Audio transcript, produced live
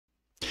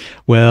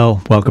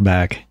Well, welcome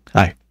back.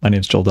 Hi, my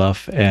name's Joel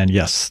Duff, and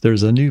yes,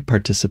 there's a new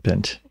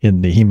participant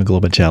in the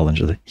Hemoglobin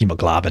Challenge, or the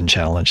Hemoglobin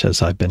Challenge,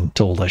 as I've been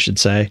told I should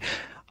say.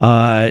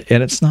 And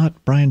it's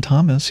not Bryan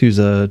Thomas, who's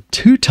a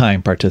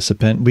two-time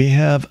participant. We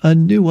have a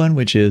new one,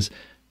 which is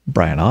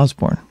Bryan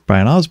Osborn.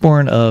 Bryan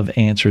Osborn of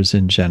Answers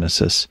in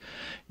Genesis.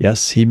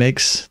 Yes, he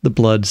makes the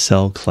blood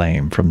cell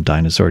claim from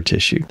dinosaur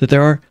tissue, that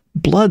there are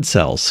blood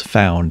cells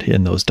found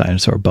in those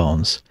dinosaur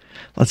bones.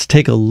 Let's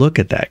take a look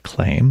at that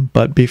claim.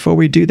 But before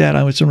we do that,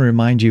 I just want to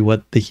remind you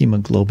what the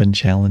Hemoglobin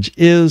Challenge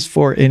is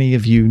for any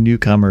of you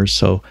newcomers.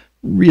 So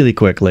really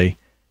quickly,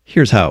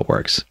 here's how it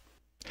works.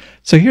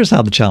 So here's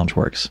how the challenge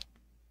works.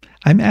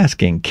 I'm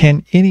asking,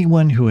 can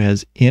anyone who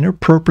has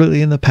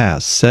inappropriately in the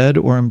past said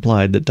or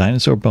implied that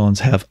dinosaur bones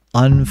have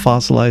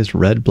unfossilized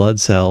red blood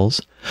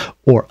cells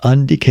or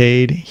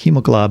undecayed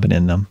hemoglobin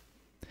in them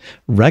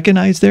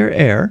recognize their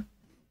error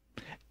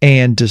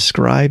and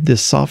describe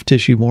this soft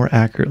tissue more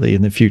accurately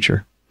in the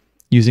future,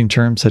 using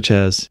terms such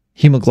as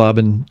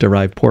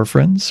hemoglobin-derived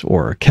porphyrins,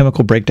 or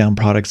chemical breakdown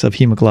products of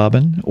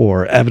hemoglobin,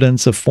 or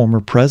evidence of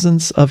former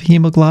presence of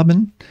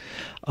hemoglobin,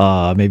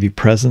 maybe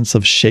presence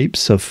of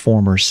shapes of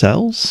former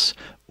cells,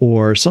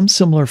 or some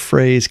similar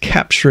phrase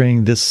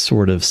capturing this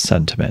sort of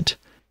sentiment.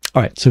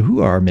 All right, so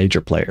who are our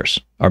major players?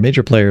 Our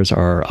major players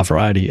are a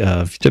variety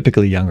of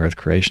typically young Earth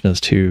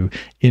creationists who,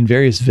 in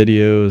various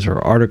videos or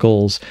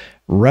articles,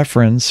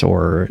 reference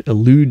or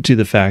allude to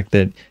the fact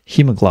that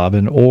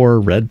hemoglobin or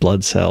red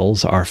blood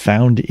cells are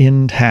found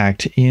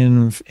intact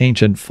in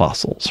ancient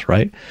fossils,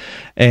 right?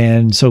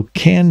 And so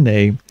can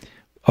they,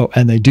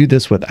 and they do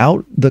this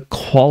without the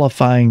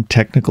qualifying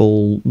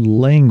technical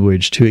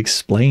language to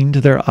explain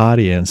to their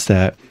audience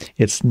that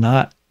it's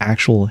not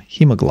actual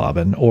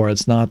hemoglobin or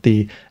it's not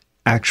the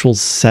actual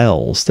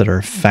cells that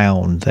are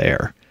found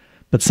there,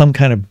 but some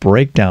kind of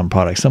breakdown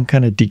product, some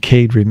kind of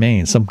decayed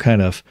remains, some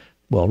kind of,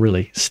 well,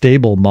 really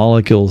stable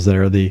molecules that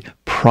are the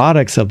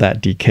products of that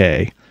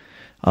decay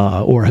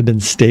or have been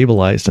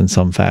stabilized in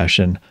some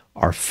fashion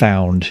are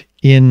found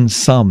in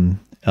some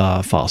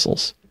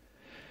fossils.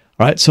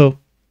 All right, so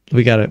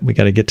we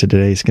gotta get to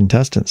today's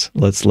contestants.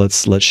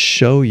 Let's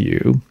show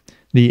you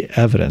the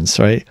evidence,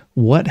 right?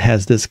 What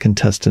has this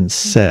contestant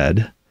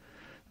said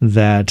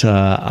that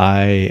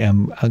I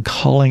am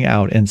calling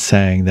out and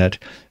saying that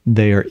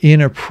they are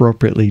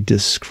inappropriately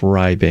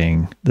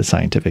describing the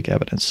scientific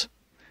evidence?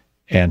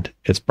 And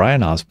it's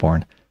Bryan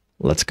Osborn.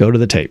 Let's go to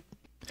the tape.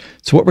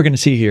 So what we're going to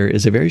see here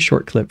is a very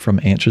short clip from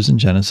Answers in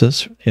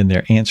Genesis in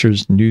their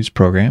Answers news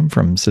program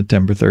from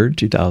September 3rd,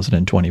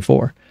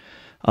 2024.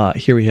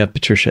 Here we have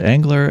Patricia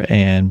Engler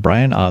and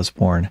Bryan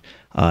Osborn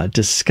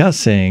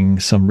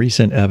discussing some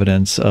recent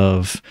evidence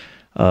of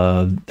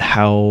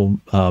how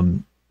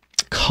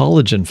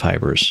collagen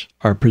fibers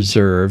are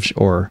preserved,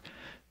 or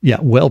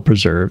well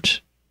preserved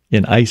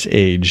in ice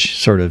age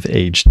sort of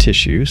aged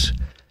tissues.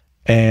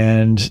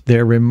 And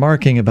they're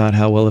remarking about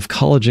how, well, if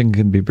collagen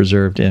can be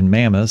preserved in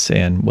mammoths,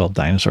 and, well,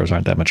 dinosaurs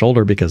aren't that much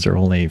older because they're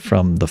only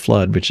from the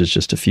flood, which is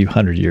just a few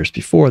hundred years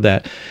before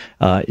that,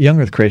 young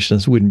Earth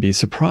creationists wouldn't be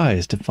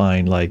surprised to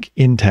find like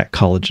intact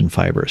collagen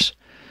fibers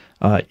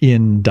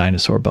in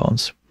dinosaur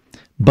bones.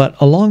 But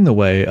along the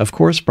way, of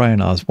course,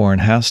 Bryan Osborn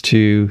has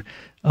to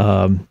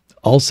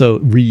also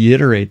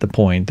reiterate the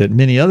point that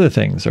many other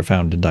things are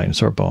found in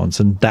dinosaur bones,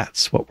 and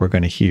that's what we're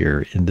going to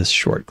hear in this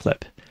short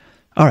clip.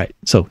 All right,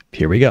 so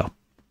here we go.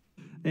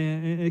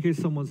 And in case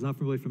someone's not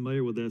really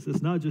familiar with this,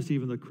 it's not just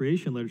even the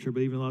creation literature,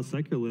 but even a lot of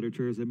secular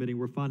literature is admitting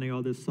we're finding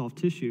all this soft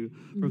tissue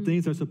from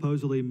things that are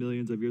supposedly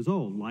millions of years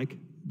old, like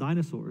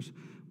dinosaurs.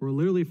 We're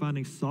literally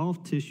finding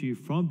soft tissue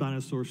from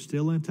dinosaurs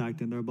still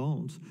intact in their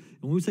bones.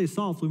 And when we say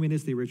soft, we mean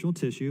it's the original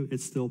tissue.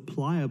 It's still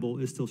pliable.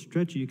 It's still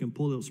stretchy. You can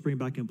pull it, spring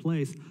back in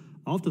place.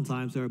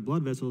 Oftentimes, there are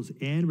blood vessels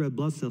and red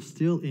blood cells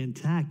still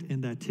intact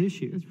in that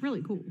tissue. It's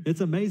really cool.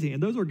 It's amazing.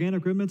 And those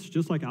organic remnants,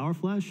 just like our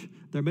flesh,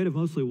 they're made of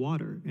mostly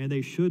water, and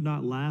they should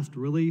not last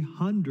really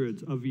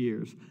hundreds of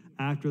years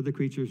after the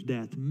creature's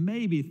death.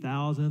 Maybe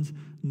thousands,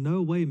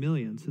 no way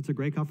millions. It's a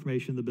great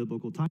confirmation of the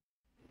biblical time.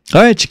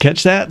 All right, you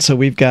catch that? So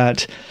we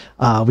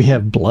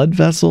have blood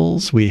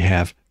vessels, we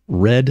have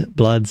red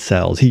blood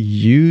cells. He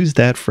used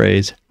that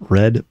phrase,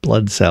 red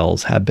blood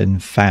cells have been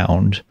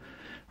found,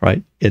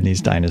 right, in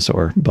these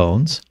dinosaur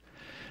bones.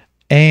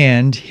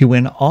 And he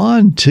went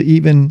on to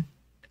even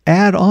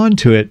add on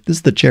to it, this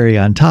is the cherry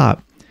on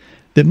top,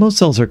 that most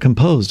cells are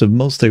composed of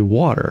mostly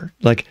water.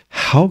 Like,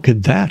 how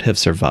could that have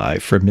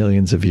survived for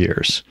millions of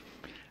years?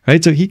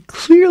 Right? So he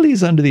clearly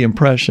is under the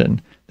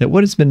impression that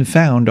what has been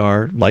found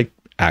are like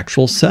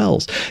actual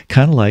cells,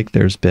 kind of like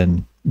there's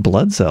been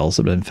blood cells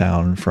that have been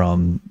found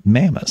from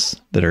mammoths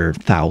that are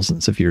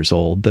thousands of years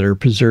old that are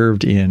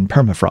preserved in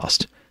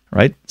permafrost.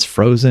 Right? It's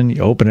frozen.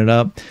 You open it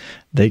up.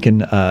 They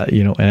can,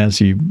 and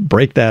as you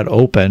break that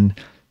open,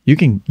 you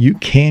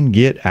can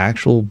get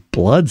actual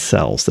blood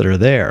cells that are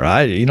there.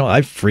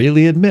 I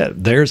freely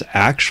admit there's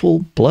actual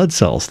blood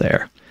cells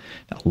there.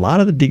 A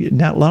lot of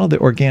the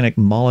organic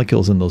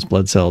molecules in those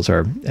blood cells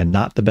are in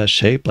not the best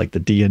shape. Like the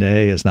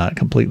DNA is not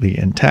completely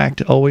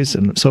intact always,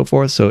 and so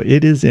forth. So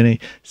it is in a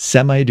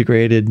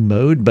semi-degraded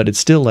mode, but it's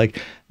still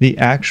like the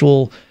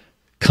actual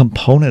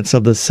components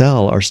of the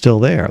cell are still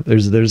there.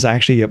 There's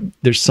actually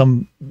there's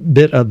some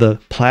bit of the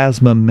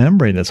plasma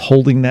membrane that's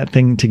holding that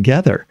thing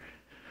together,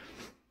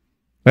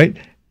 right?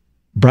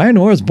 Bryan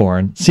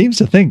Osborn seems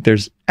to think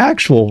there's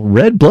actual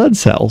red blood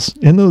cells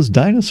in those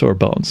dinosaur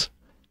bones.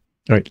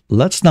 All right,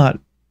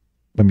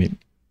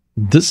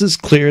 this is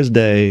clear as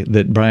day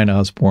that Bryan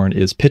Osborn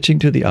is pitching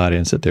to the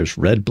audience that there's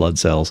red blood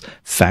cells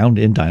found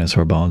in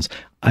dinosaur bones.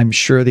 I'm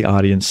sure the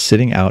audience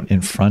sitting out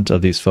in front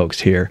of these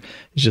folks here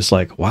is just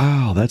like,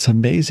 wow, that's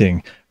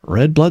amazing.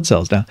 Red blood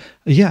cells. Now,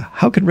 yeah,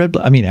 how can red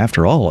blood,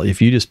 after all,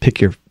 if you just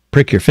prick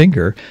your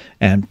finger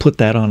and put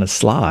that on a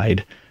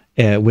slide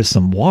with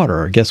some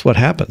water, guess what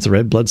happens? The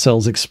red blood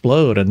cells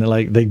explode and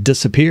they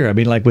disappear.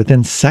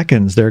 Within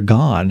seconds, they're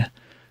gone.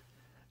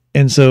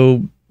 And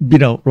so,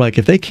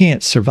 if they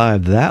can't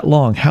survive that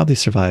long, how they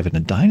survive in a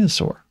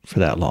dinosaur for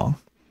that long?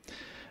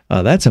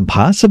 That's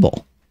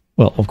impossible.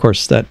 Well, of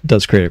course, that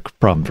does create a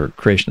problem for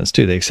creationists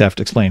too. They have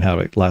to explain how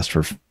it lasts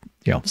for,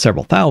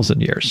 several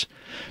thousand years.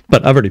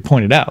 But I've already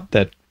pointed out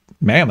that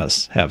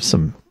mammoths have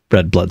some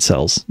red blood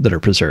cells that are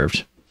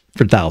preserved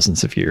for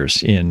thousands of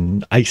years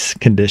in ice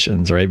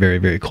conditions, right? Very,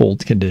 very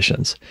cold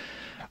conditions.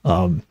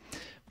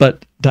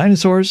 But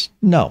dinosaurs,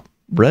 no.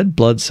 Red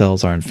blood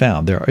cells aren't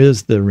found. There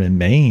is the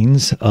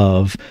remains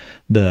of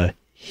the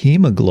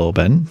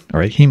hemoglobin,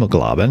 but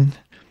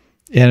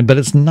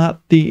it's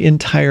not the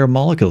entire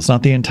molecule. It's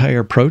not the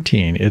entire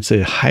protein. It's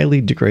a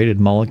highly degraded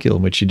molecule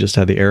in which you just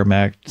have the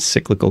aromatic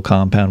cyclical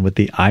compound with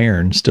the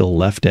iron still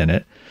left in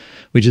it,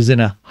 which is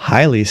in a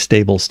highly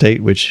stable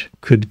state, which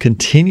could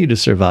continue to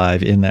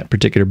survive in that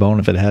particular bone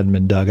if it hadn't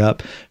been dug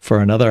up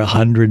for another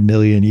 100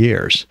 million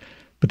years.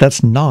 But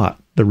that's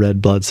not the red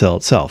blood cell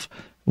itself.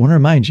 I want to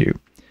remind you,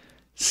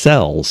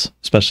 cells,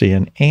 especially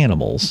in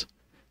animals,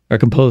 are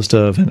composed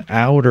of an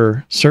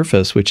outer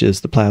surface, which is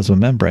the plasma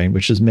membrane,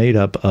 which is made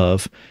up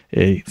of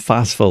a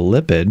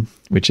phospholipid,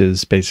 which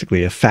is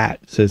basically a fat.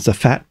 So it's a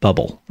fat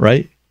bubble,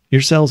 right?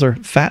 Your cells are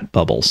fat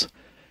bubbles.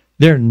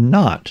 They're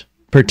not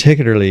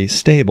particularly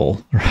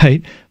stable,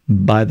 right,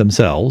 by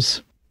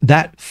themselves.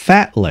 That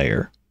fat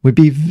layer would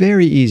be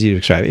very easy to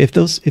extract. If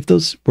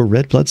those were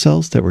red blood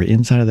cells that were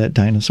inside of that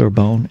dinosaur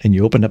bone, and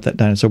you opened up that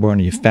dinosaur bone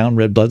and you found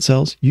red blood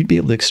cells, you'd be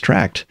able to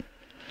extract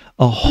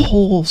a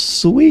whole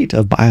suite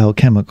of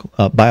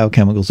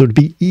biochemicals. It would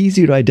be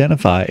easy to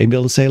identify and be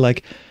able to say,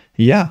 like,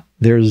 yeah,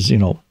 there's,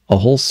 a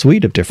whole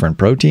suite of different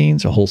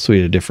proteins, a whole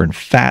suite of different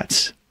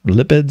fats,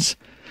 lipids,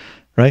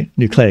 right?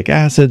 Nucleic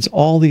acids,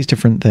 all these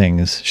different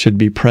things should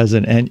be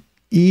present and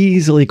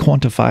easily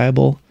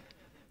quantifiable.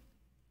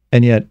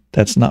 And yet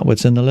that's not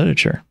what's in the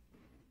literature.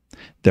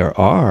 There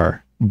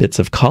are bits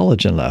of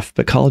collagen left,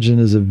 but collagen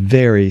is a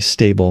very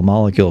stable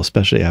molecule,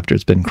 especially after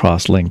it's been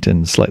cross-linked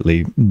and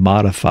slightly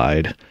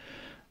modified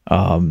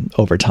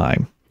over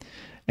time.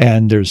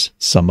 And there's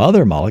some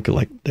other molecule,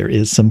 like there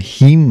is some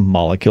heme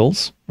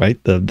molecules,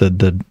 right?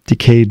 The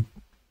decayed,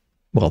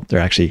 well, they're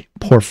actually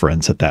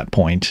porphyrins at that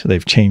point.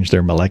 They've changed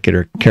their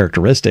molecular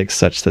characteristics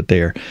such that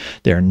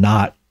they're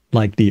not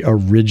like the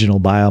original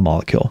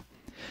biomolecule.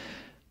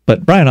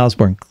 But Bryan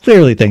Osborn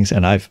clearly thinks,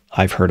 and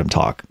I've heard him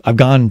talk. I've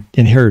gone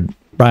and heard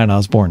Bryan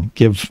Osborn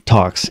give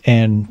talks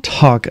and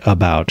talk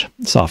about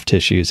soft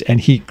tissues,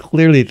 and he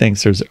clearly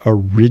thinks there's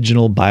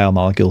original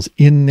biomolecules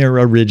in their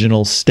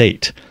original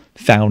state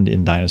found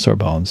in dinosaur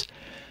bones.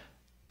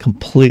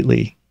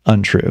 Completely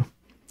untrue.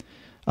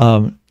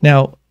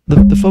 Now,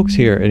 the folks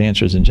here at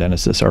Answers in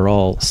Genesis are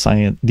all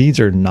science. These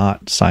are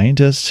not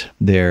scientists.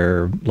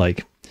 They're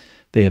like,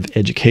 they have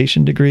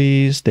education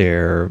degrees.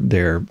 They're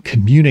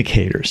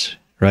communicators,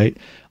 right?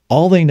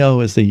 All they know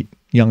is the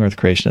young Earth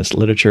creationist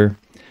literature,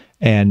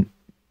 and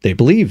they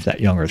believe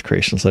that young Earth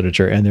creationist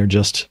literature, and they're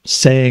just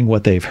saying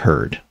what they've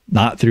heard,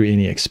 not through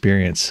any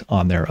experience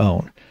on their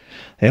own.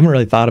 They haven't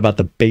really thought about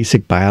the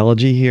basic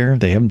biology here.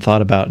 They haven't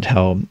thought about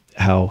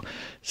how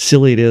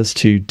silly it is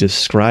to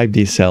describe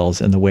these cells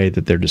in the way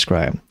that they're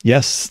described.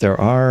 Yes, there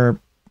are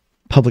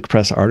public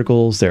press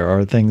articles. There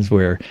are things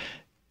where,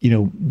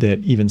 that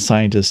even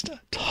scientists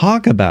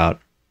talk about,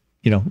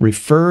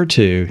 refer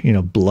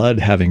to, blood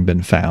having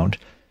been found.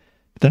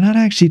 They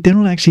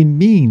don't actually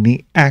mean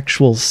the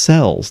actual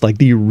cells, like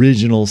the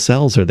original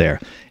cells are there.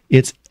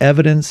 It's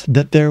evidence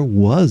that there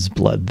was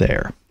blood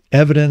there.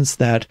 Evidence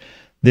that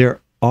there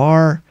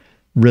are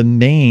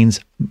remains,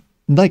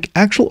 like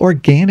actual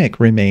organic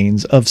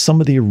remains of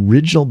some of the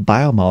original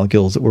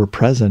biomolecules that were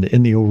present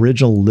in the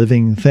original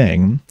living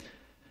thing,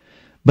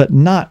 but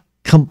not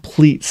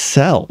complete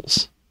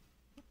cells,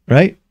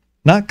 right?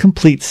 Not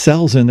complete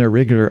cells in their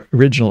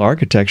original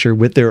architecture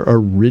with their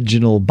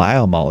original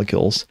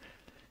biomolecules.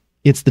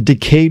 It's the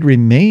decayed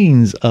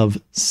remains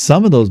of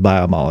some of those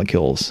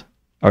biomolecules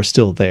are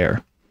still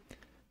there.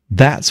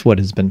 That's what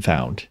has been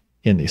found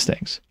in these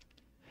things.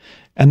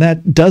 And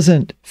that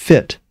doesn't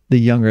fit the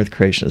young Earth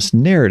creationist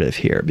narrative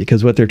here,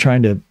 because what they're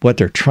trying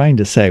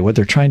to say, what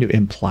they're trying to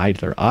imply to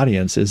their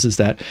audience is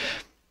that,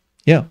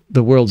 yeah,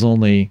 the world's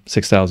only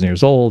 6,000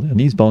 years old, and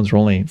these bones are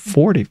only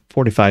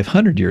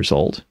 4,500 years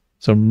old.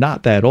 So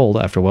not that old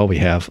after, well, we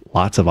have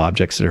lots of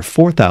objects that are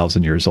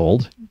 4,000 years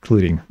old,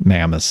 including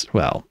mammoths.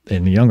 Well,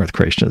 in the young Earth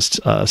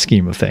creationist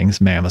scheme of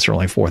things, mammoths are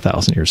only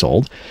 4,000 years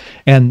old,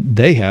 and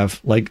they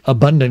have like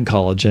abundant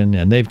collagen,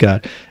 and they've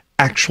got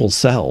actual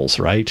cells,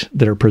 right,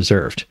 that are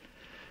preserved.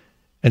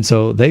 And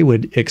so they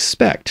would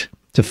expect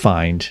to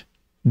find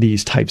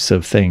these types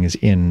of things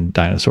in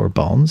dinosaur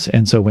bones.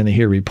 And so when they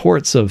hear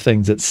reports of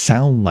things that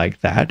sound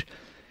like that,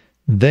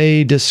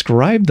 they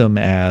describe them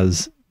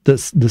as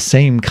the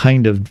same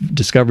kind of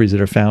discoveries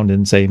that are found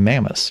in, say,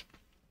 mammoths.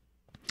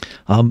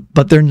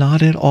 But they're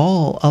not at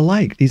all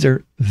alike. These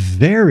are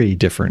very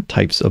different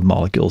types of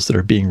molecules that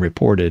are being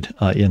reported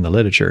in the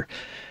literature.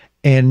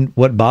 And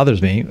what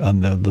bothers me on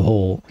the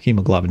whole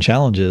hemoglobin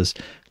challenge is,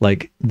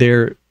 like,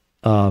 they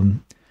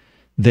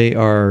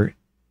are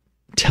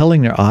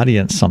telling their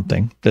audience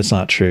something that's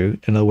not true.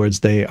 In other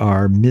words, they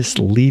are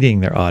misleading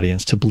their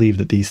audience to believe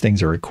that these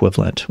things are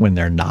equivalent when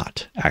they're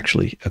not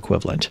actually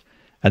equivalent.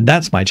 And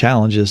that's my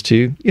challenge, is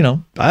to,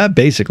 I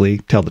basically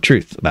tell the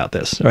truth about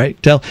this,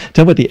 right? Tell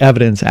what the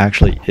evidence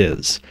actually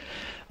is.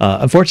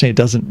 Unfortunately, it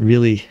doesn't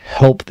really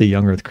help the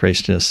young Earth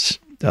creationists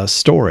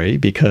story,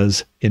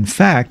 because in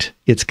fact,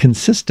 it's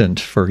consistent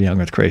for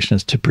young Earth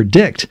creationists to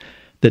predict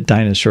that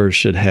dinosaurs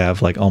should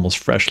have like almost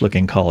fresh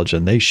looking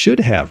collagen. They should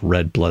have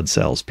red blood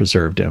cells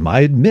preserved in them. I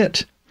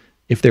admit,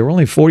 if they were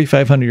only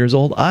 4,500 years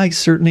old, I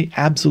certainly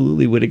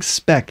absolutely would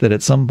expect that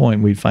at some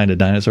point we'd find a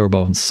dinosaur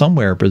bone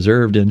somewhere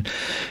preserved in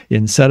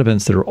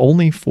sediments that are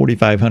only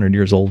 4,500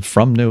 years old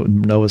from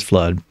Noah's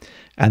flood,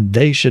 and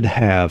they should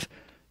have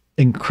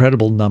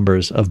incredible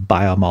numbers of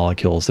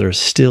biomolecules that are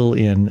still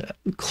in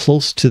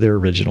close to their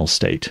original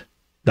state.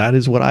 That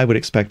is what I would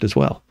expect as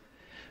well.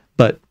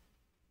 But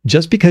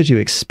just because you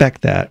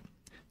expect that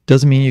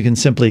doesn't mean you can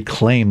simply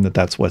claim that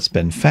that's what's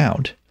been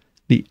found.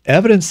 The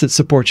evidence that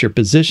supports your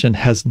position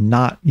has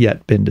not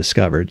yet been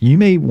discovered. You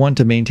may want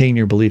to maintain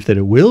your belief that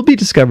it will be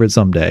discovered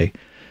someday,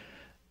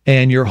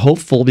 and you're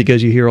hopeful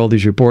because you hear all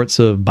these reports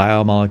of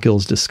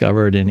biomolecules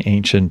discovered in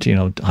ancient,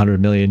 100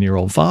 million year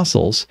old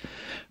fossils.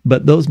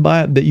 But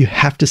that you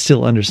have to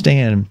still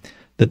understand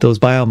that those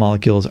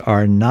biomolecules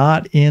are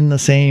not in the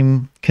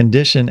same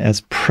condition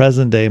as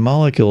present day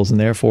molecules, and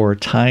therefore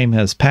time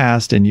has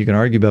passed, and you can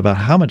argue about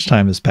how much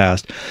time has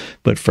passed.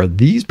 But for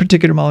these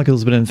particular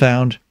molecules that have been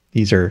found,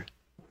 these are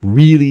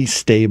really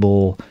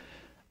stable,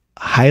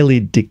 highly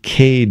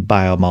decayed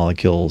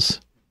biomolecules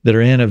that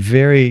are in a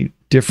very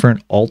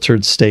different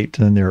altered state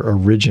than their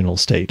original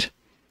state.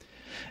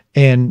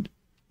 And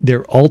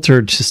they're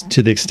altered just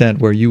to the extent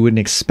where you wouldn't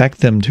expect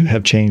them to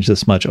have changed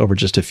this much over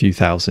just a few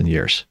thousand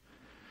years,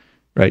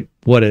 right?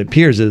 What it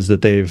appears is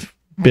that they've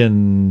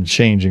been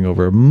changing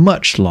over a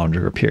much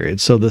longer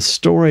period. So the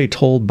story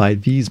told by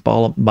these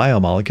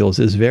biomolecules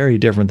is very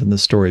different than the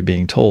story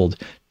being told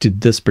to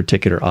this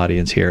particular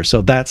audience here.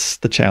 So that's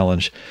the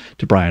challenge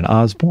to Bryan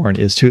Osborn,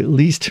 is to at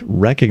least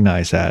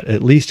recognize that,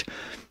 at least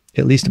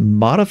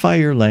modify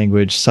your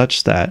language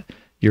such that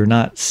you're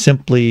not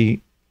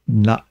simply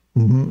not,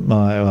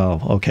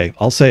 okay,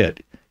 I'll say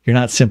it. You're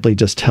not simply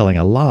just telling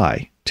a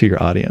lie to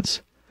your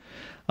audience.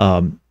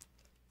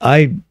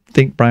 I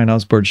think Bryan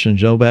Osborn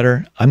should know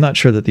better. I'm not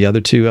sure that the other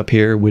two up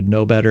here would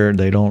know better.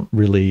 They don't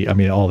really,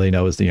 all they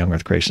know is the young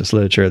Earth creationist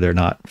literature. They're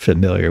not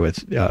familiar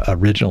with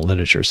original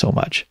literature so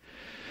much.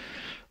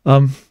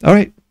 All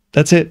right,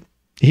 that's it.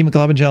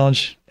 Hemoglobin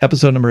Challenge,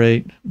 episode number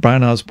 8,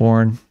 Bryan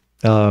Osborn,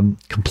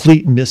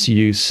 complete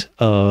misuse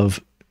of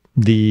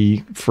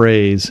the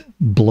phrase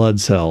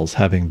blood cells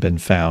having been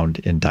found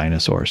in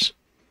dinosaurs.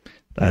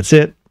 That's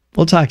it.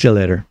 We'll talk to you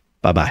later.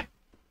 Bye-bye.